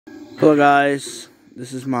Hello guys,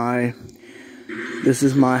 this is my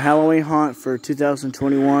Halloween haunt for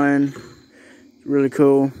 2021. Really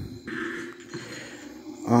cool.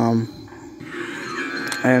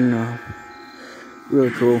 Really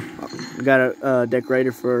cool. We got a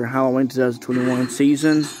decorator for Halloween 2021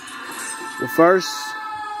 season. Well, first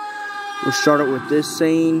we'll start it with this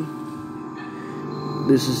scene.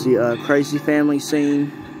 This is the Crazy Family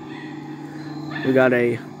scene. We got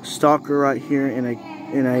a stalker right here in a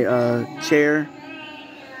chair,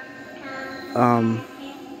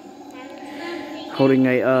 holding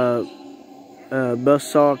a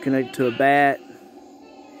buzzsaw connected to a bat.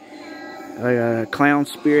 I got a clown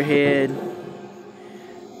spearhead.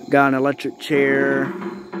 Got an electric chair.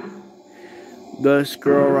 Ghost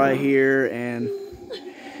girl right here, and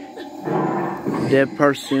dead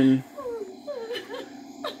person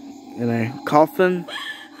in a coffin.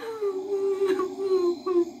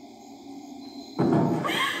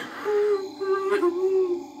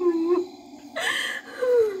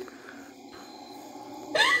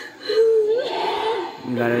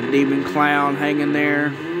 We got a demon clown hanging there.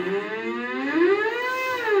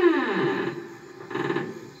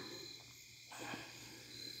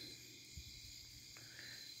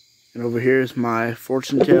 And over here is my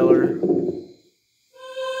fortune teller.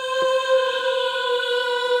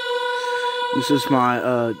 This is my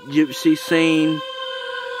gypsy scene.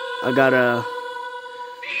 I got a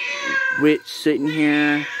witch sitting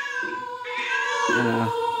here, and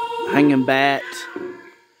a hanging bat.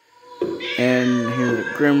 And here's a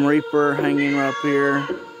Grim Reaper hanging up here.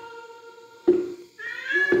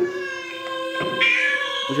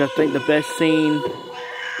 Which I think the best scene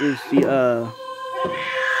is the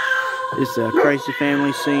Crazy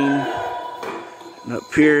Family scene. And up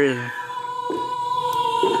here,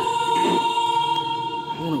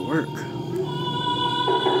 won't it work?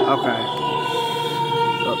 Okay.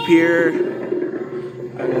 Up here,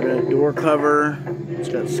 I got a door cover. It's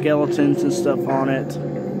got skeletons and stuff on it.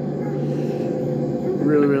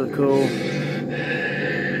 Really, really cool.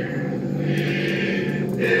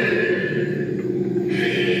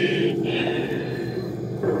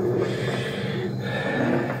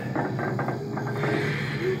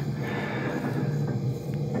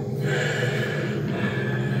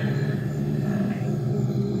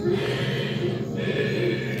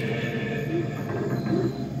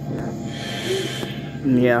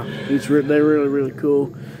 Yeah, they're really, really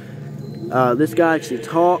cool. This guy actually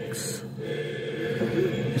talks.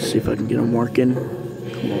 Let's see if I can get him working.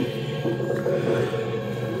 Come on.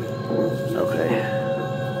 Okay.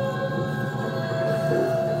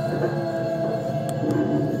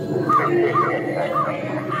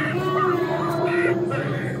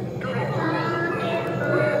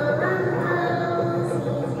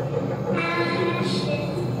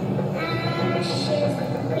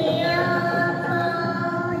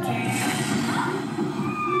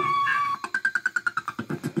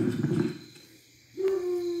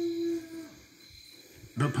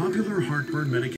 The popular heartburn medication